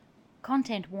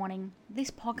Content warning: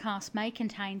 this podcast may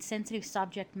contain sensitive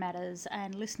subject matters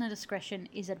and listener discretion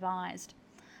is advised.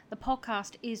 The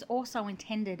podcast is also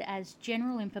intended as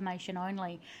general information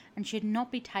only and should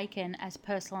not be taken as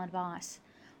personal advice.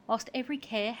 Whilst every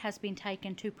care has been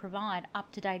taken to provide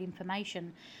up-to-date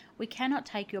information, we cannot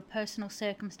take your personal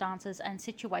circumstances and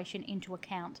situation into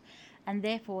account, and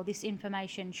therefore this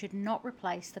information should not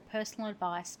replace the personal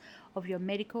advice of your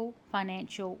medical,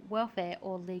 financial, welfare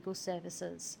or legal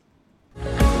services.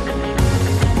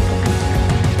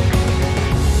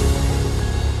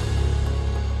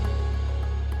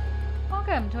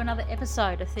 Welcome to another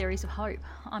episode of Theories of Hope.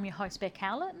 I'm your host, Beck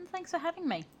Howlett, and thanks for having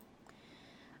me.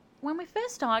 When we're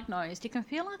first diagnosed, it can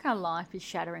feel like our life is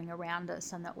shattering around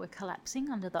us and that we're collapsing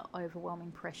under the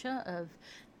overwhelming pressure of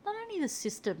not only the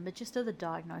system, but just of the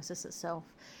diagnosis itself.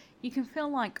 You can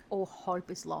feel like all hope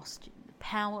is lost,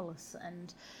 powerless,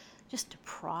 and just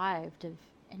deprived of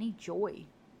any joy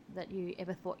that you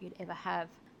ever thought you'd ever have.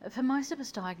 For most of us,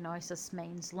 diagnosis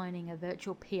means learning a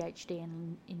virtual PhD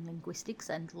in linguistics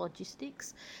and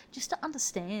logistics just to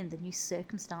understand the new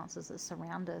circumstances that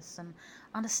surround us and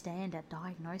understand our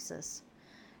diagnosis.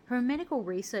 From a medical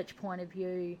research point of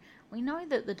view, we know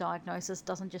that the diagnosis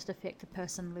doesn't just affect the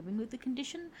person living with the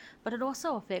condition, but it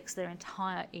also affects their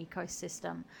entire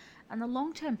ecosystem, and the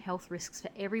long-term health risks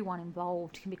for everyone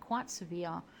involved can be quite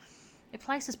severe. It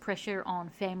places pressure on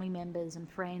family members and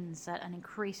friends at an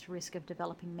increased risk of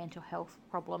developing mental health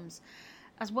problems,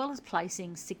 as well as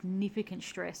placing significant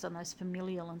stress on those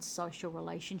familial and social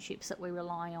relationships that we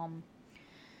rely on.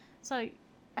 So,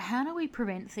 how do we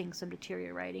prevent things from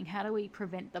deteriorating? How do we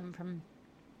prevent them from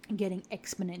getting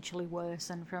exponentially worse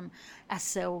and from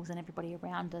ourselves and everybody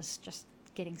around us just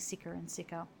getting sicker and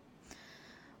sicker?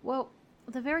 Well,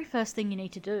 the very first thing you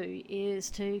need to do is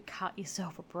to cut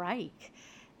yourself a break.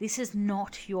 This is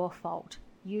not your fault.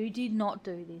 You did not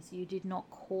do this. You did not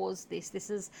cause this.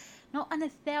 This is not in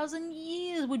 1,000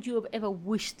 years would you have ever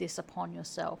wished this upon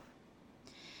yourself.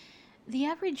 The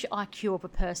average IQ of a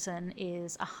person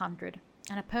is 100,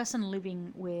 and a person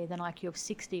living with an IQ of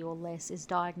 60 or less is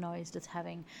diagnosed as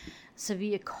having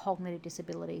severe cognitive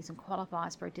disabilities and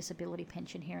qualifies for a disability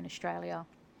pension here in Australia.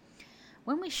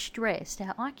 When we're stressed,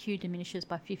 our IQ diminishes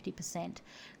by 50%.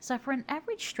 So for an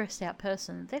average stressed out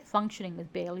person, they're functioning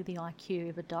with barely the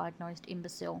IQ of a diagnosed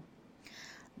imbecile.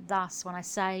 Thus, when I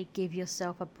say give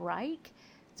yourself a break,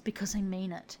 it's because I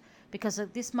mean it. Because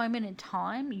at this moment in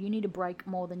time, you need a break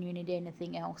more than you need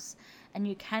anything else. And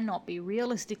you cannot be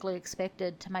realistically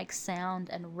expected to make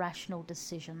sound and rational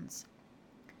decisions.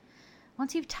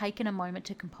 Once you've taken a moment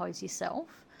to compose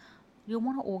yourself, you'll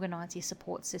want to organise your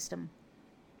support system.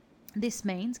 This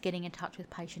means getting in touch with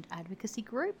patient advocacy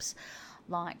groups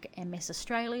like MS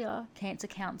Australia, Cancer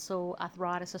Council,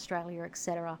 Arthritis Australia,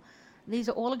 etc. These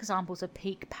are all examples of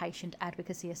peak patient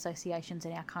advocacy associations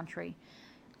in our country.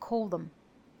 Call them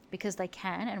because they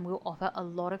can and will offer a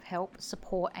lot of help,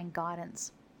 support and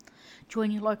guidance.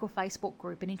 Join your local Facebook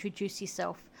group and introduce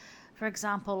yourself. For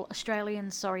example, Australian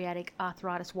Psoriatic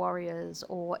Arthritis Warriors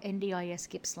or NDIS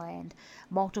Gippsland,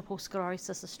 Multiple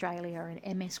Sclerosis Australia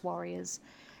and MS Warriors.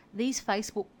 These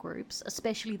Facebook groups,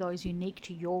 especially those unique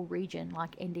to your region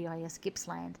like NDIS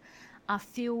Gippsland, are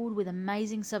filled with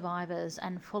amazing survivors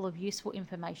and full of useful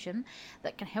information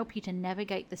that can help you to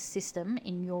navigate the system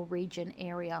in your region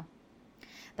area.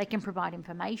 They can provide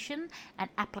information and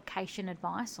application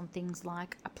advice on things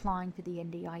like applying for the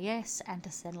NDIS and to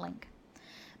Centrelink.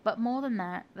 But more than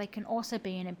that, they can also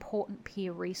be an important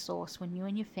peer resource when you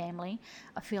and your family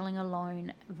are feeling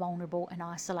alone, vulnerable and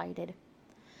isolated.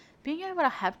 Being able to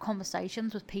have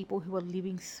conversations with people who are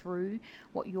living through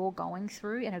what you're going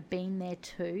through and have been there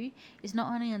too is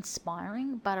not only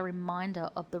inspiring, but a reminder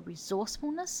of the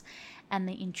resourcefulness and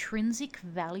the intrinsic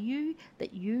value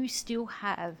that you still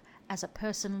have as a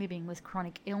person living with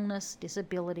chronic illness,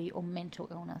 disability, or mental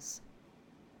illness.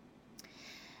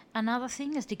 Another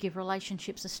thing is to give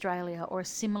Relationships Australia or a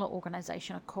similar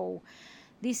organisation a call.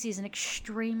 This is an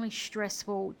extremely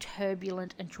stressful,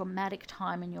 turbulent and traumatic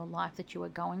time in your life that you are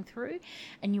going through,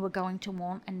 and you are going to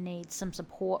want and need some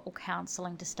support or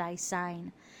counselling to stay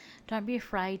sane. Don't be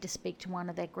afraid to speak to one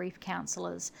of their grief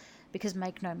counsellors, because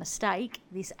make no mistake,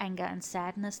 this anger and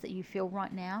sadness that you feel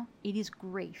right now, it is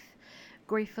grief.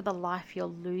 Grief for the life you're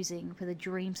losing, for the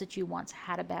dreams that you once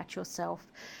had about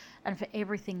yourself, and for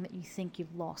everything that you think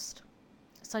you've lost.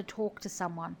 So talk to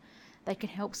someone. They can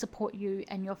help support you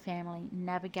and your family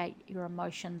navigate your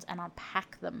emotions and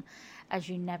unpack them as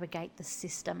you navigate the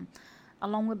system,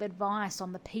 along with advice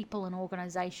on the people and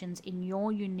organisations in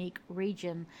your unique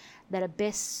region that are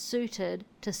best suited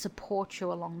to support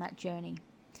you along that journey.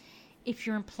 If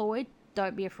you're employed,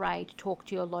 Don't be afraid to talk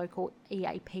to your local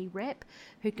EAP rep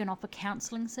who can offer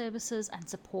counselling services and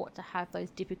support to have those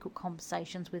difficult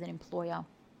conversations with an employer.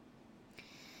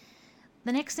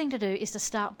 The next thing to do is to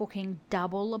start booking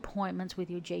double appointments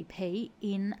with your GP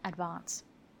in advance.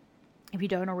 If you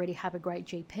don't already have a great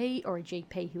GP or a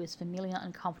GP who is familiar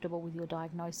and comfortable with your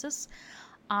diagnosis,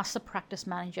 ask the practice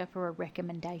manager for a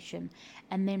recommendation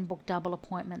and then book double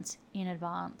appointments in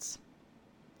advance.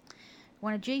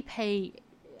 When a GP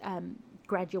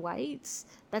graduates,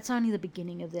 that's only the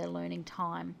beginning of their learning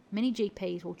time. Many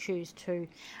GPs will choose to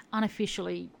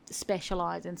unofficially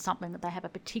specialise in something that they have a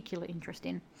particular interest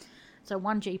in. So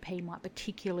one GP might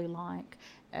particularly like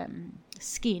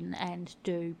skin and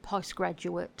do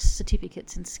postgraduate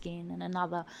certificates in skin, and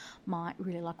another might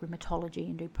really like rheumatology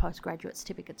and do postgraduate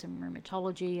certificates in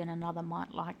rheumatology, and another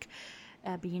might like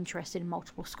be interested in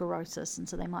multiple sclerosis, and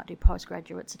so they might do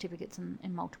postgraduate certificates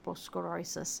in multiple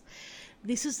sclerosis.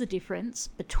 This is the difference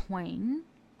between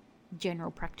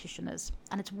general practitioners,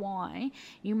 and it's why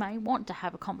you may want to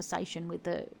have a conversation with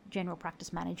the general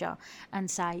practice manager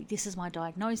and say, this is my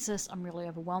diagnosis, I'm really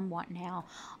overwhelmed right now,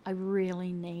 I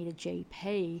really need a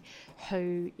GP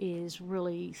who is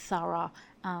really thorough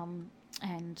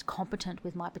and competent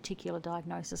with my particular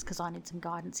diagnosis, because I need some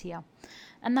guidance here.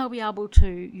 And they'll be able to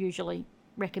usually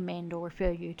recommend or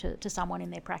refer you to someone in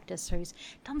their practice who's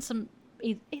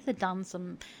either done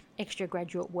some extra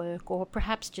graduate work, or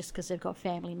perhaps just because they've got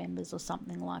family members or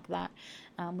something like that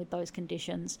with those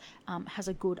conditions, has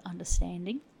a good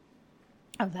understanding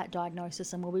of that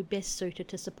diagnosis and will be best suited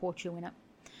to support you in it.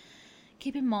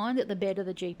 Keep in mind that the better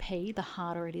the GP, the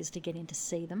harder it is to get in to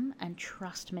see them, and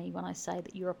trust me when I say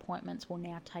that your appointments will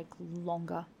now take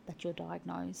longer that you're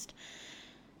diagnosed.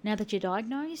 Now that you're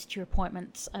diagnosed, your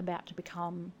appointments are about to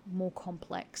become more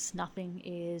complex. Nothing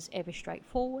is ever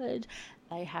straightforward.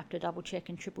 They have to double check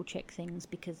and triple check things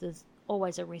because there's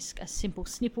always a risk. A simple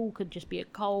sniffle could just be a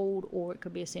cold, or it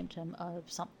could be a symptom of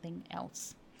something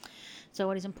else.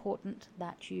 So it is important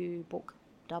that you book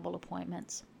double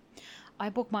appointments. I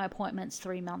book my appointments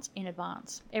 3 months in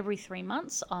advance. Every 3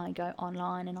 months I go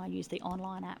online and I use the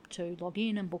online app to log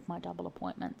in and book my double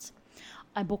appointments.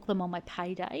 I book them on my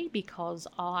payday because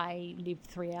I live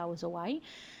 3 hours away,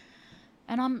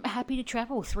 and I'm happy to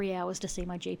travel 3 hours to see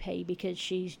my GP because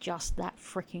she's just that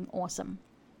freaking awesome.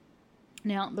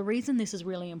 Now, the reason this is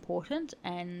really important,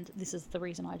 and this is the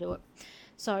reason I do it.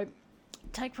 So,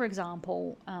 take for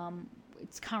example,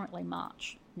 it's currently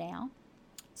March now.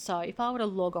 So if I were to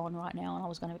log on right now and I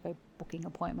was going to go booking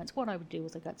appointments, what I would do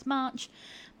is I'd go, it's March.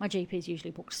 My GP is usually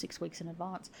booked 6 weeks in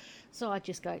advance. So I'd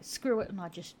just go, screw it, and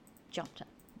I'd just jump to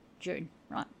June,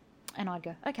 right? And I'd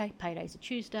go, okay, payday's a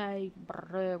Tuesday,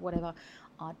 whatever.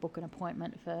 I'd book an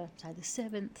appointment for, say, the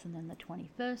 7th, and then the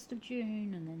 21st of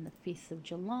June, and then the 5th of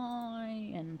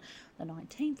July, and the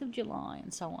 19th of July,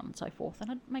 and so on and so forth. And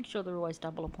I'd make sure they're always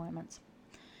double appointments.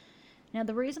 Now,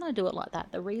 the reason I do it like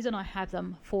that, the reason I have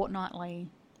them fortnightly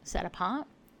set apart,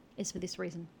 is for this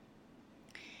reason.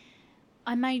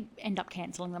 I may end up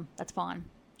cancelling them, that's fine.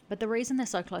 But the reason they're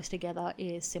so close together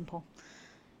is simple.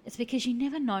 It's because you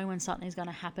never know when something's going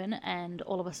to happen, and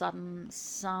all of a sudden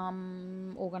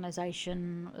some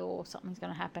organisation or something's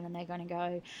going to happen and they're going to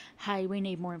go, hey, we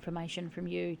need more information from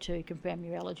you to confirm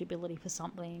your eligibility for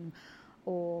something,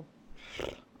 or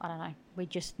I don't know, we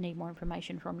just need more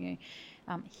information from you.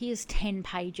 Here's 10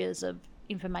 pages of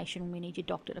information we need your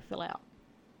doctor to fill out.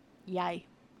 Yay,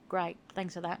 great,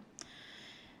 thanks for that.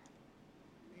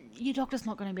 Your doctor's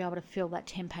not going to be able to fill that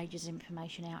 10 pages of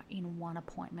information out in one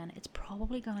appointment. It's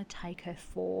probably going to take her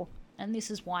 4. And this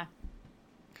is why.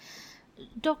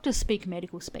 Doctors speak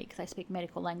medical speak. They speak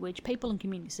medical language. People in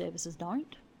community services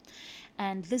don't.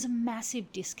 And there's a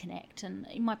massive disconnect. And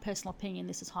in my personal opinion,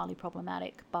 this is highly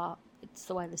problematic, but it's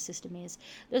the way the system is.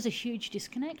 There's a huge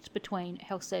disconnect between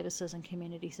health services and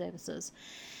community services.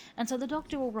 And so the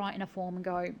doctor will write in a form and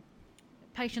go,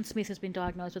 patient Smith has been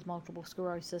diagnosed with multiple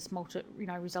sclerosis,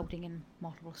 resulting in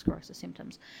multiple sclerosis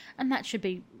symptoms. And that should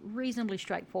be reasonably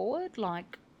straightforward.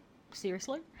 Like,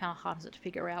 seriously, how hard is it to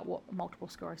figure out what multiple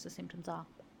sclerosis symptoms are?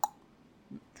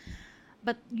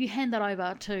 But you hand that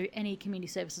over to any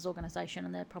community services organisation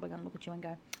and they're probably going to look at you and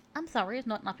go, I'm sorry, there's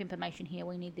not enough information here,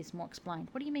 we need this more explained.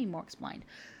 What do you mean more explained?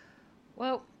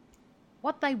 Well,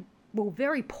 what they will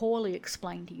very poorly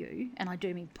explain to you, and I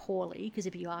do mean poorly, because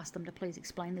if you ask them to please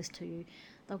explain this to you,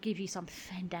 they'll give you some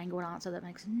fandangled answer that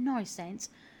makes no sense.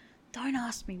 Don't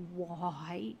ask me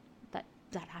why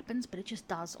that happens, but it just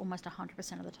does almost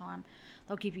 100% of the time.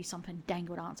 They'll give you some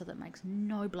fandangled answer that makes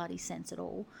no bloody sense at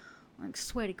all. I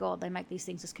swear to God, they make these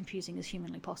things as confusing as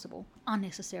humanly possible,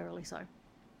 unnecessarily so.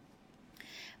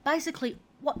 Basically,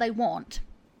 what they want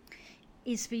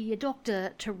is for your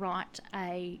doctor to write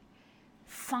a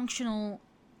functional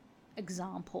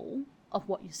example of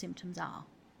what your symptoms are,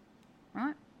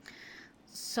 right?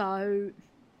 So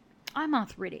I'm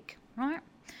arthritic, right?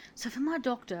 So for my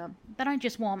doctor, they don't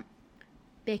just want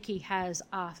Becky has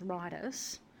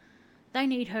arthritis. They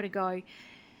need her to go,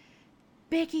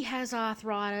 Becky has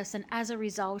arthritis, and as a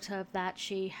result of that,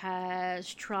 she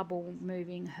has trouble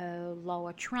moving her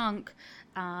lower trunk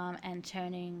and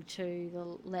turning to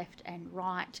the left and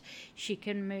right. She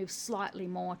can move slightly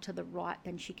more to the right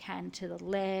than she can to the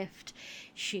left.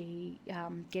 She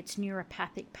gets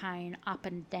neuropathic pain up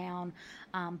and down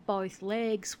both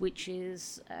legs, which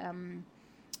is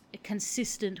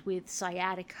consistent with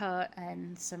sciatica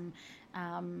and some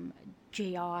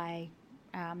GI.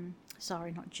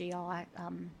 Sorry, not GI.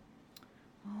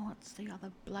 What's the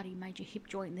other bloody major hip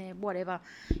joint there? Whatever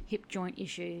hip joint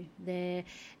issue there.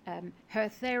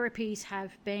 Her therapies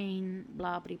have been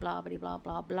blah, blah, blah, blah, blah,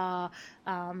 blah, blah.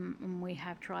 And we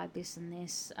have tried this and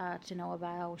this to no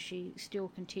avail. She still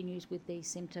continues with these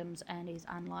symptoms and is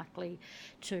unlikely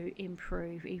to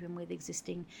improve even with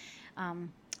existing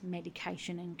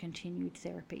medication and continued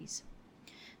therapies.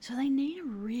 So they need a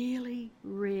really,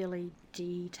 really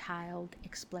detailed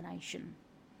explanation.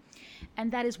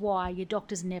 And that is why your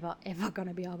doctor's never, ever going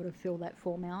to be able to fill that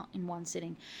form out in one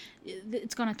sitting.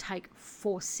 It's going to take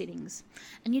 4 sittings.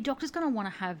 And your doctor's going to want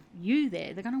to have you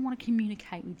there. They're going to want to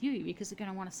communicate with you because they're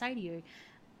going to want to say to you,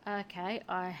 okay,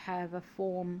 I have a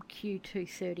form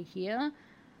Q230 here.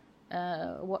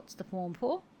 What's the form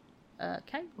for?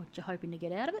 Okay, what you hoping to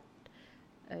get out of it?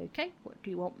 Okay, what do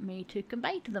you want me to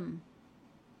convey to them?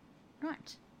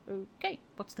 Right. Okay.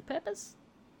 What's the purpose?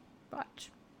 Right.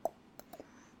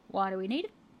 Why do we need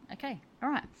it? Okay. All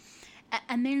right.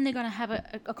 And then they're going to have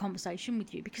a conversation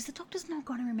with you because the doctor's not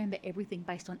going to remember everything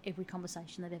based on every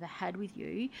conversation they've ever had with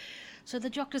you. So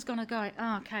the doctor's going to go,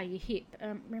 oh, okay, your hip.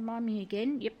 Remind me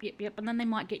again. Yep. And then they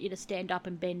might get you to stand up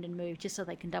and bend and move just so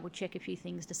they can double check a few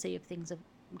things to see if things have,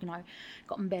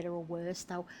 gotten better or worse.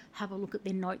 They'll have a look at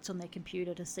their notes on their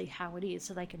computer to see how it is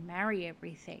so they can marry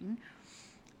everything.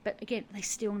 But again, they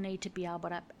still need to be able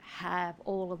to have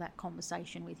all of that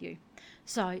conversation with you.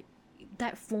 So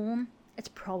that form, it's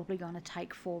probably going to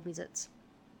take 4 visits.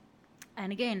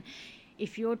 And again,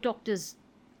 if your doctor's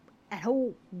at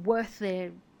all worth their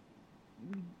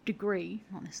degree,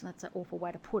 not necessarily that's an awful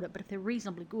way to put it, but if they're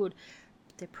reasonably good,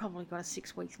 they've probably got a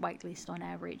 6-week wait list on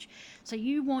average. So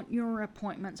you want your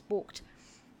appointments booked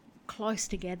close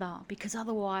together because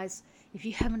otherwise, if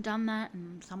you haven't done that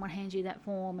and someone hands you that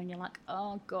form and you're like,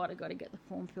 oh God, I've got to get the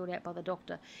form filled out by the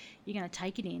doctor, you're going to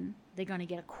take it in, they're going to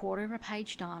get a quarter of a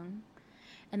page done,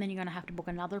 and then you're going to have to book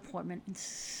another appointment in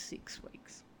 6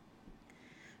 weeks.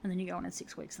 And then you go on in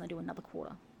 6 weeks and they do another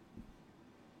quarter.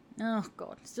 Oh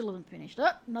God, still haven't finished.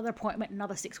 Oh, another appointment,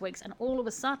 another 6 weeks, and all of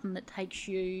a sudden it takes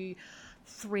you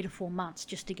 3 to 4 months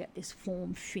just to get this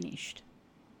form finished.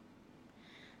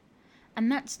 And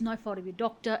that's no fault of your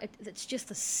doctor. It's just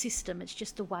the system. It's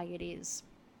just the way it is.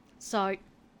 So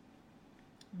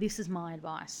this is my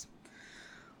advice.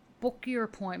 Book your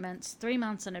appointments 3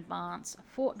 months in advance,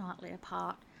 fortnightly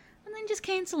apart, and then just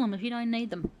cancel them if you don't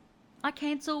need them. I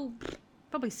cancel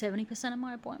probably 70% of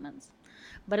my appointments,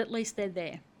 but at least they're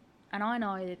there. And I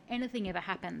know that if anything ever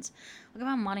happens, like if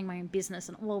I'm running my own business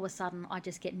and all of a sudden I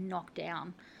just get knocked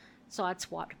down,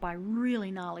 sideswiped by a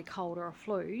really gnarly cold or a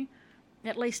flu,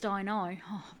 at least I know,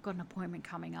 I've got an appointment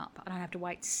coming up. I don't have to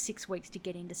wait 6 weeks to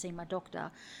get in to see my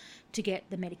doctor to get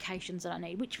the medications that I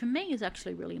need, which for me is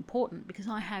actually really important because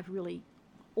I have really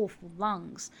awful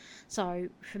lungs. So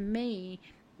for me,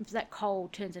 if that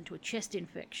cold turns into a chest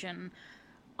infection,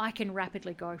 I can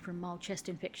rapidly go from mild chest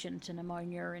infection to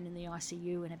pneumonia and in the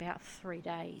ICU in about 3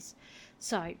 days.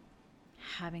 So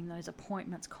having those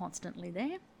appointments constantly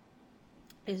there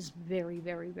is very,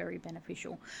 very, very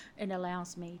beneficial. It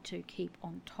allows me to keep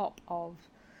on top of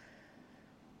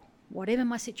whatever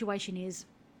my situation is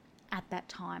at that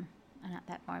time and at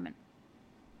that moment.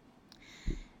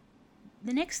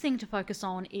 The next thing to focus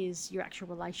on is your actual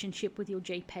relationship with your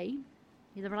GP.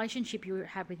 The relationship you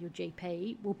have with your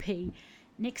GP will be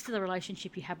next to the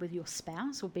relationship you have with your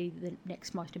spouse, will be the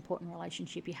next most important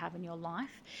relationship you have in your life.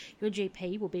 Your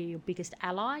GP will be your biggest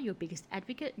ally, your biggest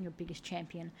advocate, and your biggest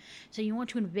champion. So you want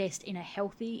to invest in a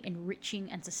healthy,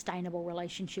 enriching, and sustainable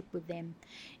relationship with them.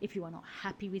 If you are not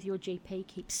happy with your GP,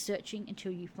 keep searching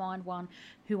until you find one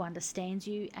who understands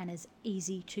you and is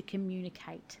easy to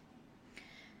communicate.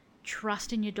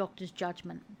 Trust in your doctor's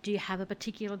judgment. Do you have a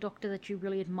particular doctor that you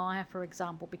really admire, for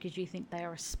example, because you think they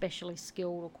are especially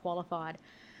skilled or qualified?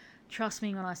 Trust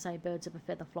me when I say birds of a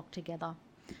feather flock together.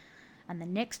 And the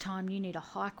next time you need a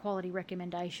high quality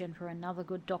recommendation for another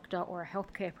good doctor or a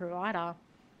healthcare provider,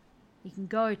 you can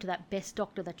go to that best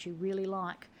doctor that you really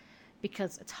like,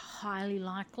 because it's highly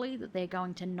likely that they're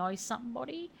going to know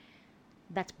somebody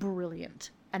that's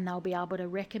brilliant, and they'll be able to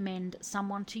recommend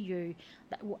someone to you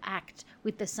that will act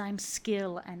with the same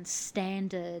skill and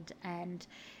standard and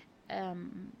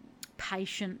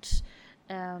patient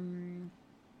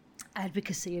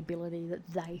advocacy ability that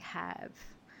they have.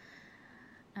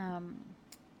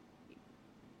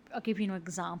 I'll give you an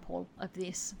example of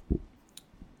this.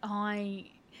 When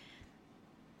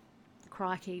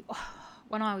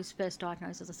I was first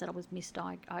diagnosed, as I said, I was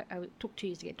misdiagnosed. It took 2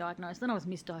 years to get diagnosed. Then I was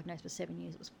misdiagnosed for 7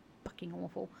 years. It was fucking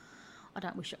awful. I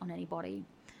don't wish it on anybody.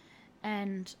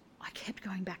 And I kept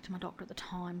going back to my doctor at the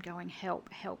time, going, help,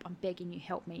 I'm begging you,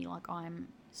 help me. Like, I'm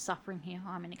suffering here.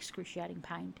 I'm in excruciating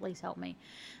pain. Please help me.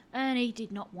 And he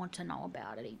did not want to know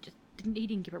about it. He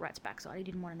didn't give a rat's backside. He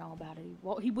didn't want to know about it.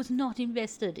 He was not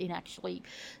invested in actually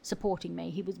supporting me.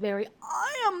 He was very,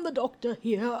 I am the doctor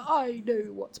here. I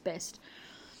know what's best.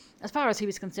 As far as he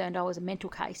was concerned, I was a mental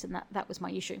case, and that was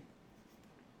my issue.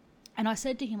 And I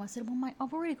said to him, well, mate,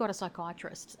 I've already got a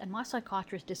psychiatrist, and my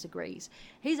psychiatrist disagrees.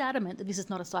 He's adamant that this is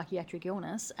not a psychiatric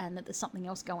illness and that there's something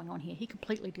else going on here. He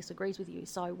completely disagrees with you,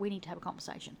 so we need to have a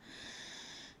conversation.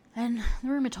 And the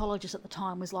rheumatologist at the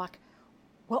time was like,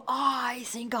 well, I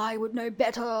think I would know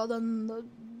better than the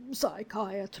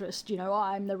psychiatrist. You know,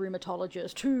 I'm the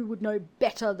rheumatologist. Who would know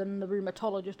better than the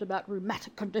rheumatologist about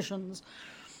rheumatic conditions?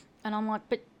 And I'm like,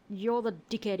 but you're the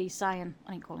dickhead he's saying.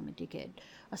 I didn't call him a dickhead.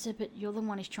 I said, but you're the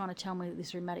one who's trying to tell me that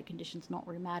this rheumatic condition's not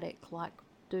rheumatic. Like,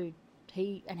 dude,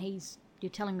 you're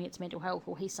telling me it's mental health,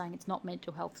 or he's saying it's not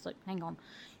mental health. So hang on,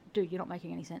 dude, you're not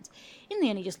making any sense. In the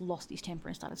end, he just lost his temper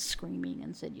and started screaming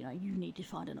and said, you know, you need to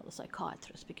find another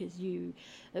psychiatrist because you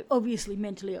are obviously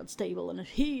mentally unstable, and if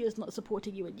he is not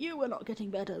supporting you and you are not getting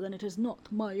better, then it is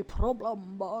not my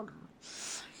problem.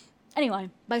 Anyway,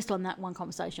 based on that one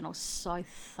conversation, I was so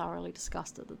thoroughly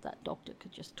disgusted that doctor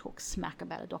could just talk smack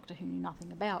about a doctor who knew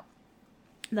nothing about,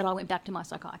 that I went back to my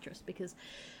psychiatrist, because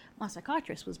my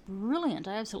psychiatrist was brilliant.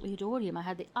 I absolutely adored him. I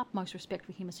had the utmost respect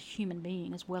for him as a human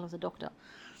being as well as a doctor.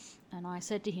 And I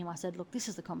said to him, look, this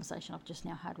is the conversation I've just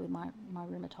now had with my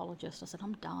rheumatologist. I said,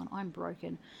 I'm done. I'm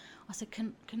broken. I said,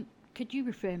 could you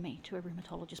refer me to a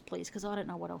rheumatologist, please? Because I don't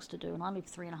know what else to do. And I live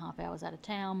 3.5 hours out of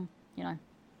town, you know.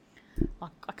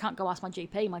 Like, I can't go ask my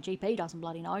GP. My GP doesn't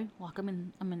bloody know. Like, I'm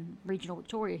in regional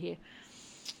Victoria here.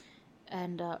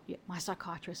 And my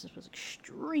psychiatrist was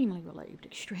extremely relieved.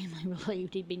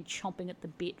 He'd been chomping at the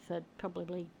bit for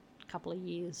probably a couple of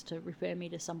years to refer me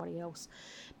to somebody else.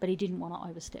 But he didn't want to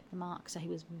overstep the mark, so he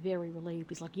was very relieved.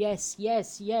 He's like, yes,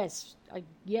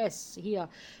 here,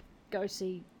 go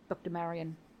see Dr.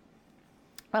 Marion.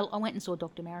 Well, I went and saw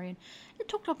Dr. Marion. It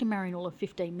took Dr. Marion all of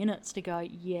 15 minutes to go,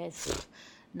 yes,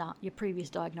 nah, your previous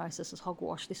diagnosis is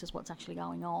hogwash, this is what's actually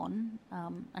going on.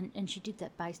 And she did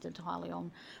that based entirely on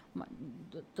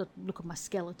the look of my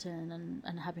skeleton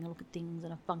and having a look at things,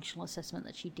 and a functional assessment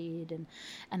that she did,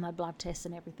 and my blood tests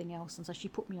and everything else. And so she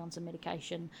put me on some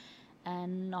medication,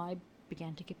 and I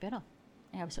began to get better.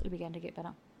 I absolutely began to get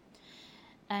better.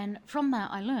 And from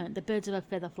that, I learned that birds of a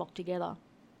feather flock together.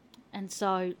 And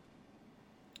so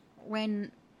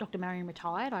when Dr. Marion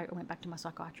retired, I went back to my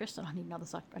psychiatrist, and I need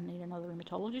another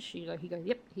rheumatologist. He goes,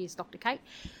 yep, here's Dr. Kate.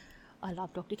 I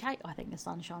love Dr. Kate. I think the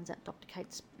sun shines out Dr.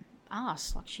 Kate's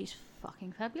ass. Like, she's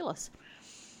fucking fabulous.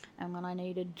 And when I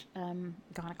needed a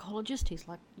gynecologist, he's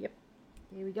like, yep,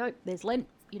 here we go. There's Len.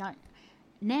 You know,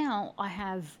 now I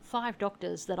have 5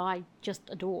 doctors that I just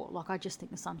adore. Like, I just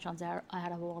think the sun shines out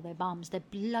of all their bums. They're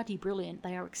bloody brilliant.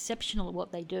 They are exceptional at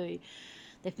what they do.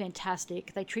 They're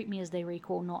fantastic. They treat me as their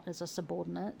equal, not as a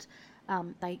subordinate.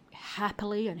 They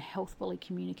happily and healthfully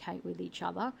communicate with each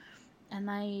other, and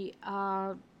they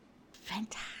are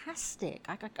fantastic.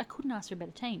 I couldn't ask for a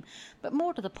better team. But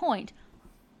more to the point,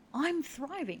 I'm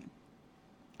thriving.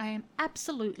 I am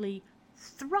absolutely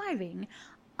thriving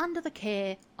under the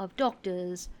care of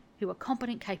doctors who are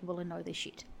competent, capable, and know their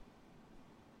shit.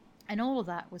 And all of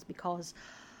that was because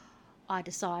I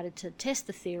decided to test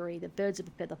the theory that birds of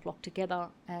a feather flock together,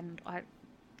 and I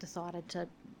decided to,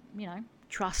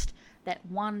 trust that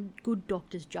one good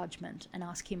doctor's judgment and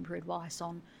ask him for advice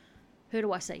on, who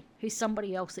do I see? Who's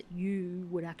somebody else that you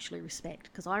would actually respect?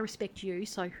 Because I respect you,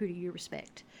 so who do you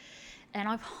respect? And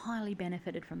I've highly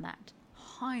benefited from that.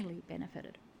 Highly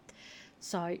benefited.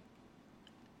 So I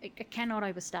cannot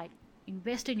overstate.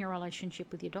 Invest in your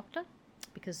relationship with your doctor,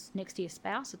 because next to your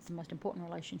spouse, it's the most important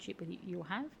relationship you'll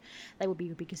have. They will be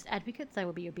your biggest advocates. They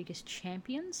will be your biggest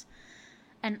champions.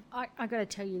 And I got to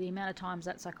tell you, the amount of times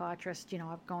that psychiatrist,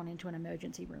 I've gone into an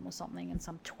emergency room or something and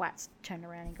some twat's turned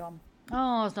around and gone,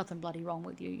 oh, there's nothing bloody wrong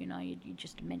with you, you're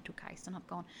just a mental case. And I've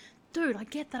gone, dude, I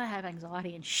get that I have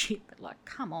anxiety and shit, but, like,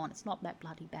 come on, it's not that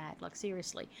bloody bad. Like,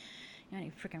 seriously, the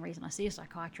only freaking reason I see a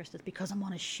psychiatrist is because I'm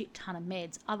on a shit ton of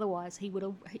meds. Otherwise, he would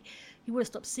have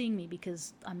stopped seeing me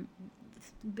because I'm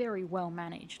very well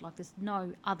managed. Like, there's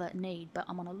no other need, but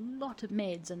I'm on a lot of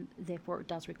meds, and therefore it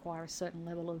does require a certain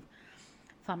level of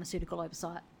pharmaceutical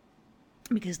oversight,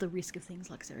 because the risk of things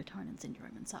like serotonin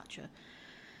syndrome and such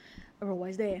are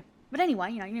always there. But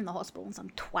anyway, you're in the hospital and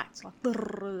some twat's like,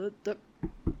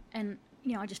 and,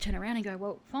 I just turn around and go,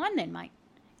 well, fine then, mate.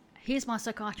 Here's my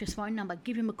psychiatrist's phone number.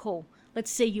 Give him a call.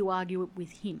 Let's see you argue it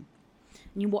with him.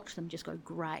 And you watch them just go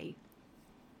grey,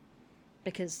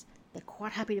 because they're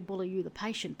quite happy to bully you, the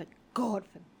patient, but God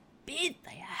forbid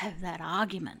they have that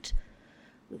argument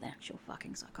with an actual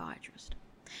fucking psychiatrist.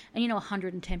 And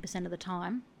 110% of the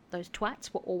time, those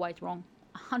twats were always wrong.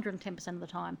 110% of the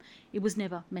time. It was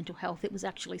never mental health. It was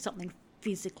actually something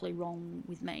physically wrong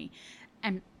with me.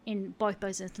 And in both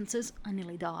those instances, I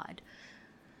nearly died,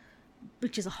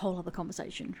 which is a whole other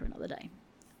conversation for another day.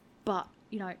 But,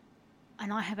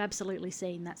 and I have absolutely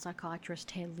seen that psychiatrist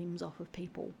tear limbs off of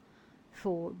people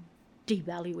for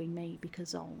devaluing me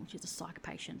because, she's a psych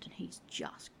patient and he's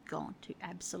just gone to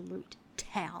absolute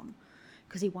town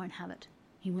because he won't have it.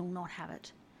 He will not have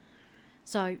it.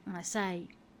 So when I say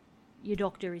your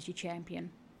doctor is your champion,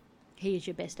 he is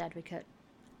your best advocate,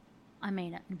 I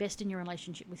mean it. Invest in your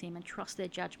relationship with him and trust their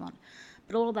judgment.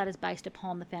 But all of that is based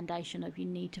upon the foundation of you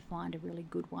need to find a really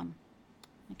good one.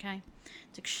 Okay?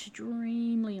 It's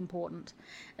extremely important.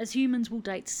 As humans, we'll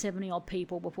date 70-odd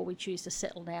people before we choose to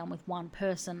settle down with one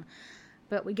person.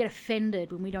 But we get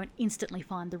offended when we don't instantly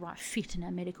find the right fit in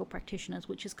our medical practitioners,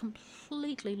 which is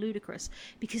completely ludicrous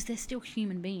because they're still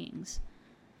human beings.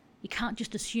 You can't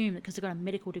just assume that because they've got a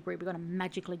medical degree, we're going to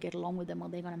magically get along with them or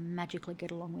they're going to magically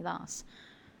get along with us.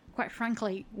 Quite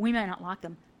frankly, we may not like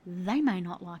them. They may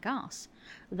not like us.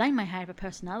 They may have a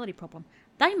personality problem.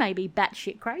 They may be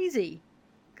batshit crazy.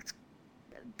 It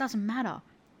doesn't matter.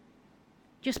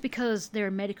 Just because they're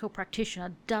a medical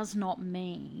practitioner does not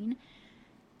mean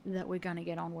that we're going to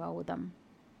get on well with them.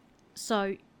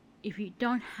 So if you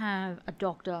don't have a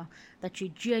doctor that you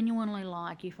genuinely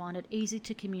like, you find it easy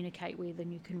to communicate with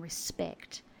and you can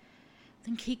respect,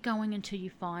 then keep going until you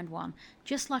find one.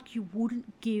 Just like you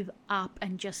wouldn't give up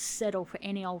and just settle for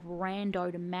any old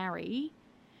rando to marry.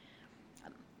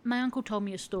 My uncle told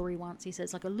me a story once. He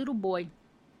says, like, a little boy,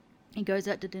 he goes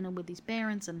out to dinner with his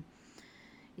parents and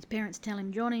his parents tell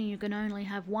him, Johnny, you can only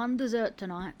have one dessert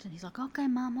tonight. And he's like, okay,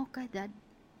 Mum, okay, Dad.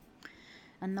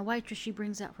 And the waitress, she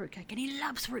brings out fruitcake, and he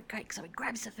loves fruitcake, so he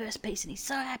grabs the first piece, and he's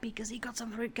so happy because he got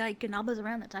some fruitcake, and others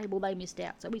around the table, they missed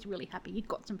out, so he's really happy he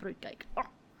got some fruitcake. Oh.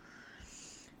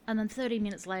 And then 30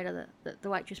 minutes later, the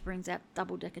waitress brings out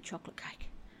double-decker chocolate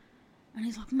cake. And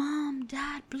he's like, Mom,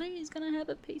 Dad, please, can I have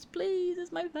a piece, please?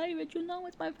 It's my favourite, you know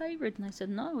it's my favourite. And they said,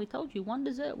 no, we told you, one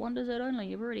dessert only,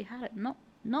 you've already had it. No,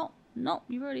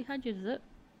 you've already had your dessert.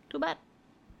 Too bad.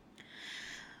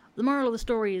 The moral of the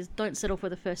story is don't settle for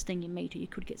the first thing you meet or you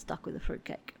could get stuck with a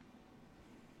fruitcake.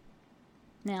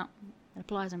 Now, it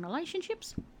applies in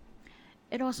relationships.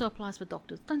 It also applies for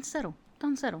doctors. Don't settle.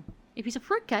 If it's a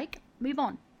fruitcake, move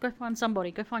on. Go find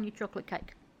somebody. Go find your chocolate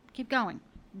cake. Keep going.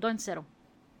 Don't settle.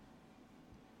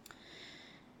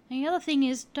 And the other thing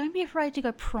is, don't be afraid to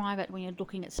go private when you're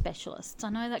looking at specialists. I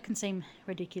know that can seem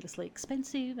ridiculously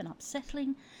expensive and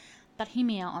upsetting, but hear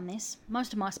me out on this.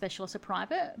 Most of my specialists are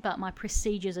private, but my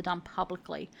procedures are done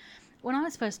publicly. When I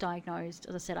was first diagnosed,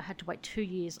 as I said, I had to wait 2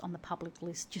 years on the public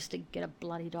list just to get a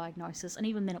bloody diagnosis. And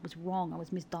even then it was wrong. I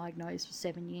was misdiagnosed for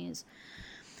 7 years.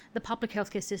 The public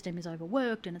healthcare system is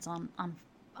overworked and it's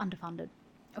underfunded.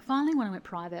 Finally, when I went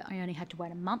private, I only had to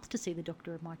wait a month to see the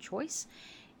doctor of my choice.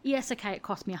 Yes, okay, it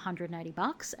cost me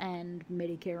 $180 and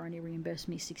Medicare only reimbursed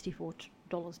me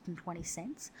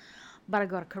 $64.20. But I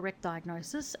got a correct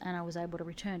diagnosis and I was able to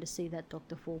return to see that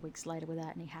doctor 4 weeks later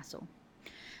without any hassle.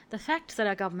 The fact that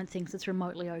our government thinks it's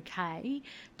remotely okay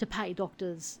to pay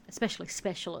doctors, especially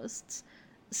specialists,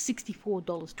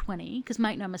 $64.20, because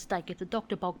make no mistake, if the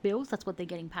doctor bulk bills, that's what they're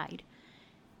getting paid,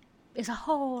 is a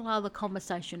whole other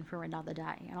conversation for another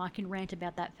day. And I can rant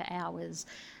about that for hours,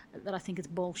 that I think it's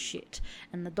bullshit.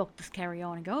 And the doctors carry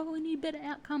on and go, oh, we need better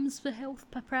outcomes for health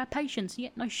for our patients.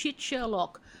 Yet no shit,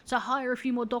 Sherlock. So hire a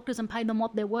few more doctors and pay them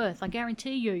what they're worth. I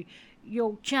guarantee you,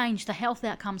 you'll change the health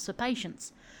outcomes for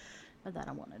patients. But I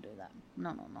don't want to do that.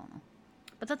 No.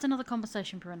 But that's another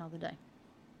conversation for another day.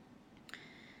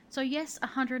 So yes,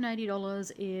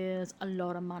 $180 is a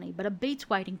lot of money, but it beats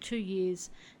waiting 2 years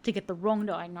to get the wrong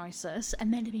diagnosis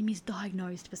and then to be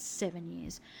misdiagnosed for 7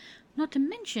 years. Not to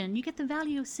mention, you get the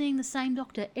value of seeing the same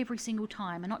doctor every single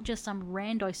time and not just some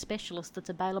rando specialist that's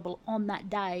available on that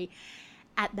day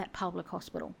at that public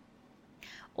hospital.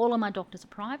 All of my doctors are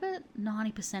private.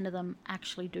 90% of them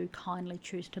actually do kindly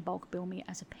choose to bulk bill me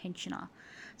as a pensioner.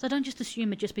 So don't just assume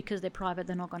that just because they're private,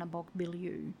 they're not going to bulk bill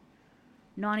you.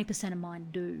 90% of mine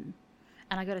do.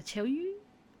 And I got to tell you,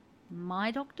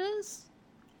 my doctors,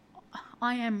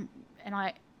 I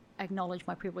acknowledge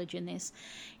my privilege in this.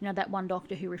 You know, that one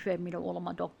doctor who referred me to all of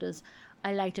my doctors,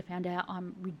 I later found out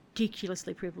I'm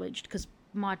ridiculously privileged because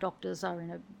my doctors are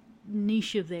in a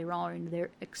niche of their own.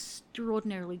 They're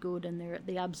extraordinarily good and they're at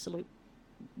the absolute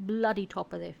bloody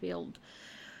top of their field.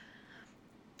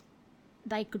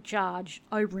 They could charge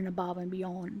over and above and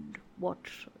beyond what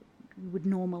you would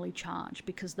normally charge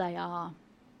because they are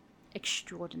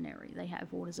extraordinary. They have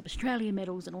Orders of Australia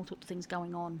medals and all sorts of things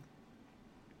going on.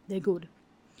 They're good.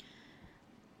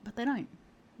 But they don't.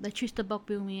 They choose to bulk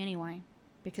bill me anyway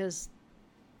because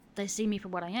they see me for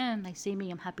what I am. They see me,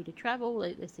 I'm happy to travel.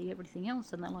 They see everything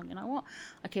else and they're like, you know what?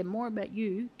 I care more about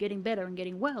you getting better and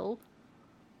getting well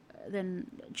than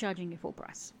charging you full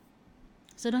price.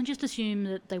 So don't just assume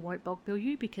that they won't bulk bill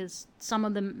you because some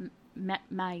of them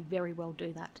may very well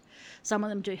do that. Some of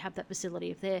them do have that facility.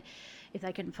 If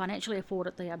they can financially afford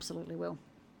it, they absolutely will.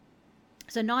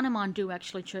 So 9 of mine do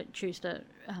actually choose to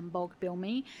bulk bill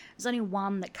me. There's only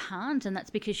one that can't, and that's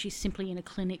because she's simply in a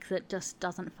clinic that just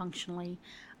doesn't functionally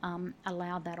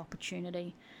allow that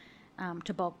opportunity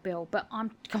to bulk bill. But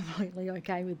I'm completely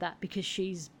okay with that because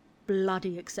she's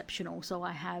bloody exceptional. So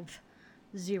I have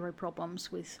zero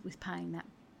problems with paying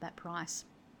that price.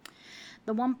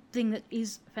 The one thing that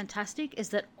is fantastic is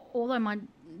that although my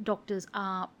doctors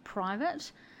are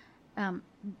private,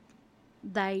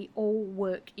 they all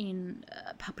work in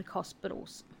public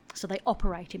hospitals. So they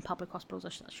operate in public hospitals, I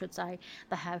should say.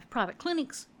 They have private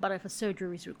clinics, but if a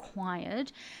surgery is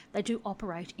required, they do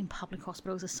operate in public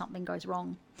hospitals if something goes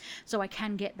wrong. So I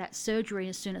can get that surgery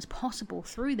as soon as possible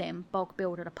through them, bulk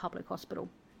billed at a public hospital.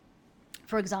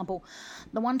 For example,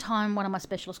 the one time one of my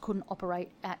specialists couldn't operate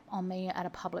on me at a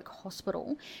public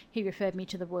hospital, he referred me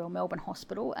to the Royal Melbourne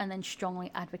Hospital and then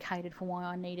strongly advocated for why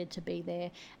I needed to be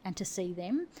there and to see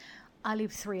them. I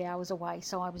live 3 hours away,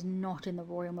 so I was not in the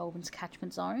Royal Melbourne's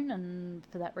catchment zone, and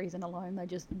for that reason alone, they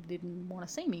just didn't want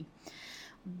to see me.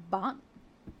 But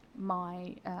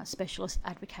my specialist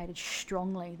advocated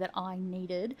strongly that I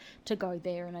needed to go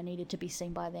there and I needed to be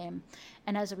seen by them.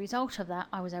 And as a result of that,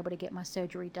 I was able to get my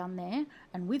surgery done there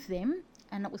and with them,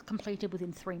 and it was completed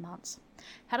within 3 months.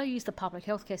 Had I used the public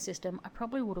healthcare system, I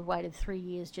probably would have waited 3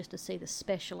 years just to see the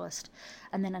specialist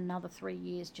and then another 3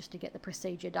 years just to get the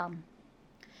procedure done.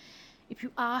 If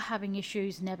you are having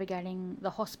issues navigating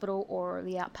the hospital or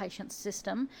the outpatient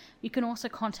system, you can also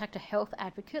contact a health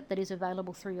advocate that is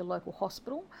available through your local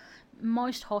hospital.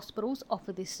 Most hospitals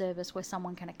offer this service where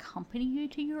someone can accompany you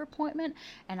to your appointment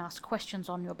and ask questions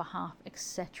on your behalf,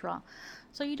 etc.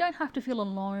 So you don't have to feel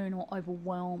alone or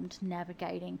overwhelmed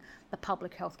navigating the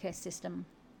public healthcare system.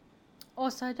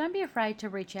 Also, don't be afraid to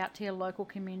reach out to your local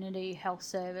community health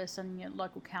service and your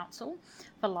local council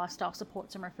for lifestyle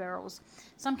supports and referrals.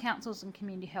 Some councils and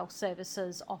community health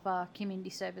services offer community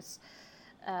service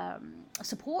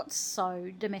supports,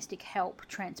 so domestic help,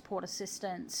 transport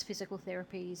assistance, physical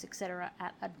therapies, etc.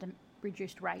 at a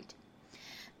reduced rate.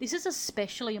 This is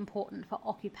especially important for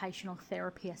occupational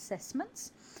therapy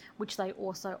assessments, which they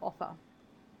also offer.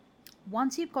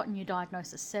 Once you've gotten your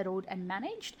diagnosis settled and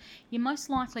managed, you're most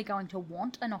likely going to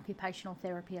want an occupational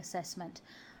therapy assessment,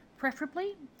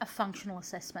 preferably a functional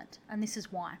assessment, and this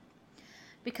is why.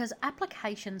 Because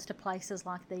applications to places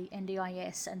like the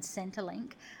NDIS and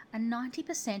Centrelink are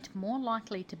 90% more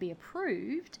likely to be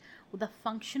approved with a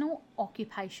functional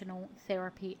occupational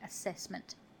therapy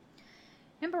assessment.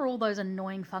 Remember all those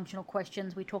annoying functional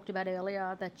questions we talked about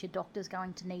earlier that your doctor's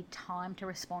going to need time to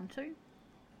respond to?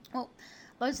 Well,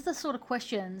 those are the sort of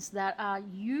questions that are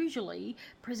usually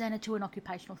presented to an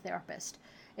occupational therapist.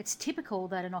 It's typical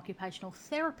that an occupational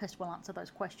therapist will answer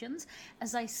those questions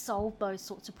as they solve those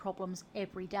sorts of problems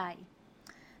every day.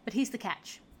 But here's the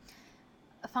catch.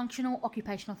 Functional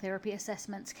occupational therapy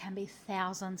assessments can be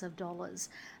thousands of dollars.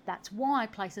 That's why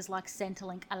places like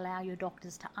Centrelink allow your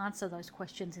doctors to answer those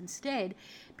questions instead,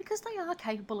 because they are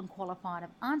capable and qualified of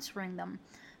answering them.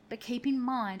 But keep in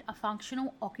mind, a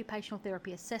functional occupational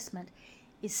therapy assessment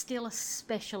is still a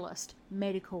specialist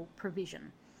medical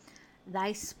provision.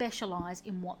 They specialise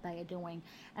in what they are doing,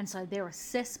 and so their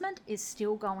assessment is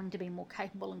still going to be more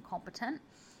capable and competent.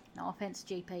 No offence,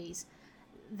 GPs.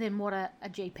 than what a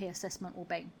GP assessment will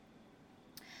be.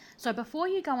 So before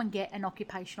you go and get an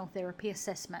occupational therapy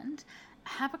assessment,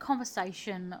 have a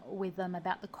conversation with them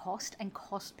about the cost and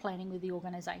cost planning with the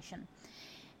organisation.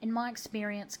 In my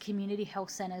experience, community health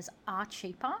centres are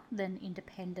cheaper than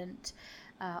independent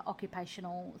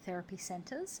occupational therapy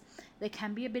centres. There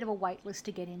can be a bit of a wait list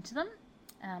to get into them,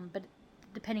 but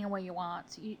depending on where you are,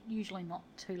 it's usually not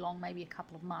too long, maybe a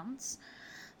couple of months.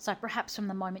 So perhaps from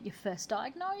the moment you're first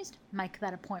diagnosed, make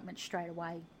that appointment straight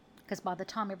away, because by the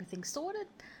time everything's sorted,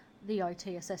 the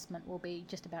OT assessment will be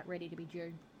just about ready to be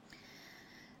due.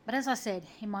 But as I said,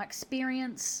 in my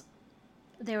experience,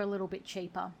 they're a little bit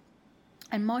cheaper.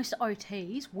 And most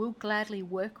OTs will gladly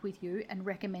work with you and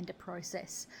recommend a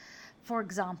process. For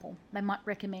example, they might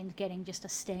recommend getting just a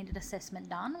standard assessment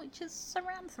done, which is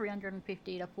around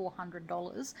 $350 to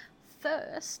 $400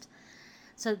 first.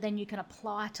 So then you can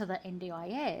apply to the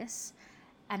NDIS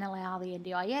and allow the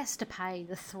NDIS to pay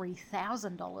the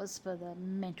 $3,000 for the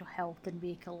mental health and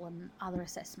vehicle and other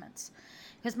assessments.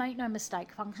 Because make no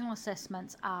mistake, functional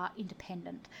assessments are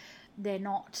independent. They're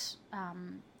not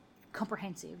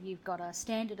comprehensive. You've got a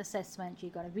standard assessment,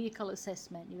 you've got a vehicle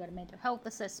assessment, you've got a mental health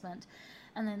assessment,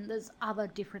 and then there's other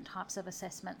different types of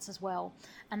assessments as well,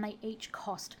 and they each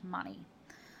cost money.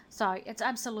 So it's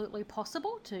absolutely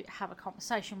possible to have a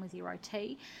conversation with your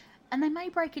OT, and they may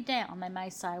break it down. They may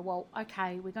say, well,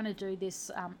 okay, we're going to do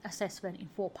this assessment in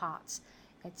 4 parts.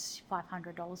 It's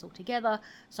 $500 altogether,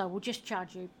 so we'll just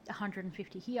charge you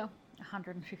 $150 here,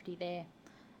 $150 there,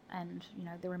 and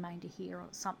the remainder here, or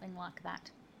something like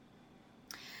that.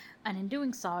 And in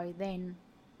doing so, then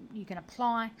you can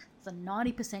apply. There's a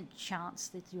 90% chance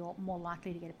that you're more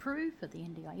likely to get approved for the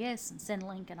NDIS and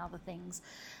Centrelink and other things.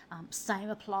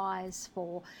 Same applies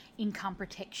for income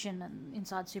protection and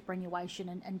inside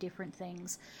superannuation and different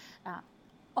things.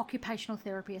 Occupational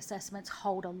therapy assessments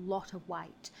hold a lot of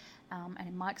weight. And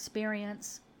in my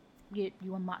experience, you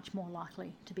are much more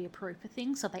likely to be approved for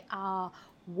things. So they are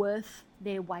worth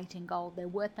their weight in gold. They're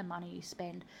worth the money you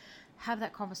spend. Have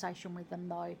that conversation with them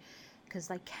though, because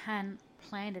they can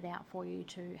plan it out for you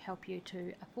to help you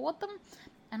to afford them.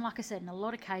 And like I said, in a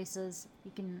lot of cases,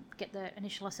 you can get the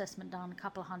initial assessment done, a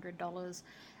couple of $100,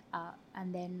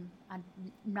 and then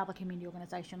another community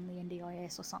organisation, the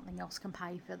NDIS or something else, can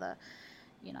pay for the,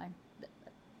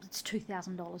 it's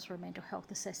 $2,000 for a mental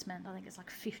health assessment. I think it's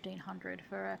like $1,500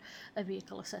 for a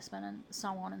vehicle assessment, and so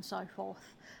on and so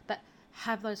forth. But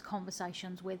have those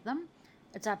conversations with them.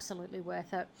 It's absolutely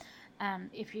worth it.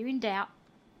 And if you're in doubt,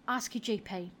 ask your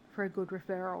GP for a good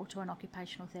referral to an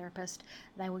occupational therapist.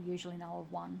 They will usually know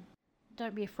of one.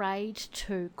 Don't be afraid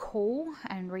to call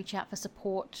and reach out for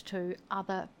support to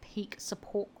other peak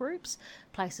support groups,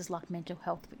 places like Mental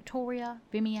Health Victoria,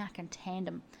 VMIAC and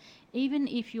Tandem. Even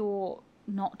if you're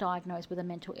not diagnosed with a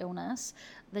mental illness,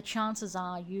 the chances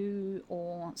are you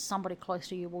or somebody close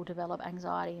to you will develop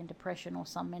anxiety and depression or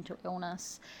some mental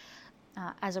illness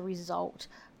as a result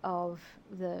of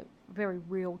the very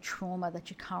real trauma that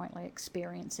you're currently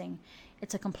experiencing.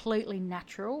 It's a completely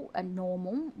natural and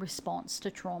normal response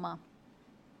to trauma.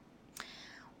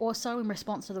 Also, in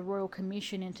response to the Royal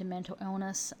Commission into Mental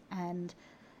Illness and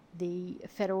the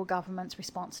federal government's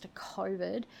response to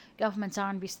COVID, governments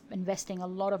are investing a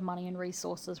lot of money and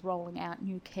resources rolling out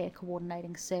new care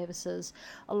coordinating services,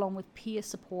 along with peer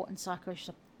support and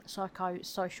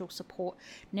psychosocial support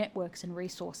networks and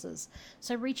resources.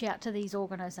 So reach out to these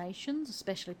organisations,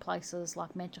 especially places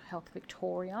like Mental Health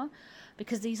Victoria,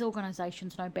 because these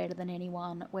organisations know better than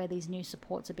anyone where these new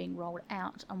supports are being rolled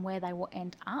out and where they will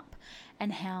end up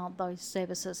and how those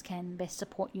services can best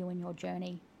support you in your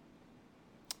journey.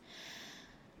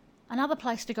 Another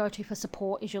place to go to for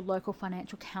support is your local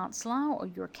financial counsellor or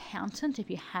your accountant if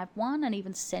you have one, and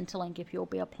even Centrelink if you'll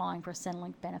be applying for a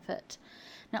Centrelink benefit.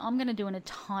 Now, I'm going to do an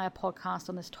entire podcast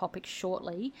on this topic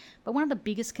shortly, but one of the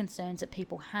biggest concerns that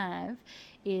people have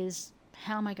is,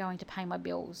 how am I going to pay my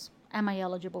bills? Am I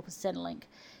eligible for Centrelink?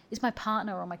 Is my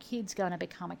partner or my kids going to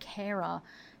become a carer?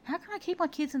 How can I keep my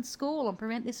kids in school and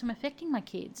prevent this from affecting my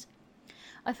kids?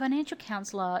 A financial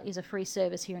counsellor is a free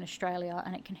service here in Australia,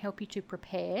 and it can help you to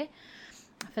prepare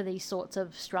for these sorts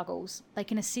of struggles. They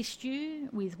can assist you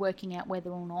with working out whether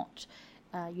or not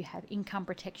you have income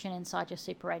protection inside your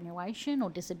superannuation or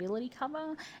disability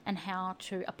cover and how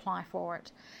to apply for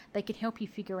it. They can help you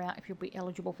figure out if you'll be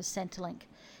eligible for Centrelink.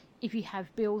 If you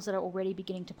have bills that are already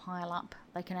beginning to pile up,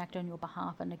 they can act on your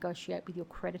behalf and negotiate with your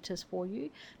creditors for you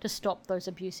to stop those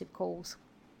abusive calls.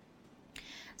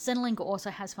 Centrelink also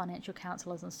has financial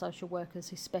counsellors and social workers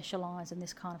who specialise in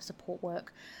this kind of support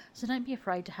work, so don't be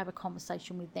afraid to have a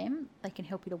conversation with them. They can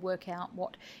help you to work out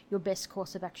what your best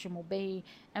course of action will be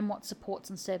and what supports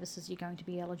and services you're going to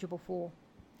be eligible for.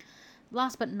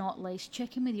 Last but not least,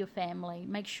 check in with your family.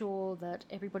 Make sure that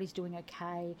everybody's doing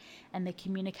okay and they're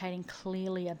communicating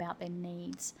clearly about their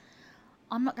needs.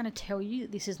 I'm not going to tell you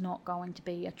that this is not going to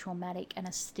be a traumatic and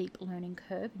a steep learning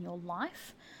curve in your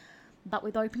life, but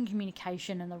with open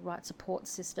communication and the right support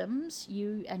systems,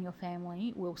 you and your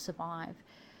family will survive.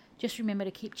 Just remember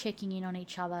to keep checking in on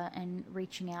each other and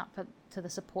reaching out to the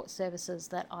support services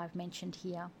that I've mentioned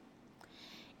here.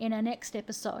 In our next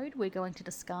episode, we're going to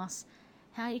discuss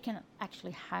how you can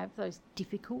actually have those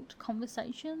difficult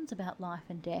conversations about life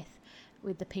and death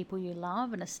with the people you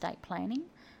love, and estate planning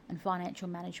and financial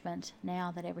management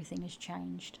now that everything has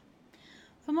changed.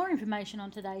 For more information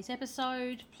on today's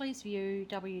episode, please view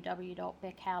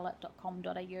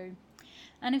www.beckhowlett.com.au.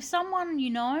 And if someone you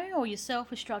know or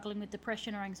yourself is struggling with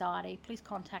depression or anxiety, please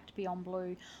contact Beyond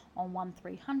Blue on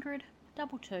 1300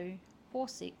 22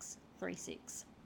 4636.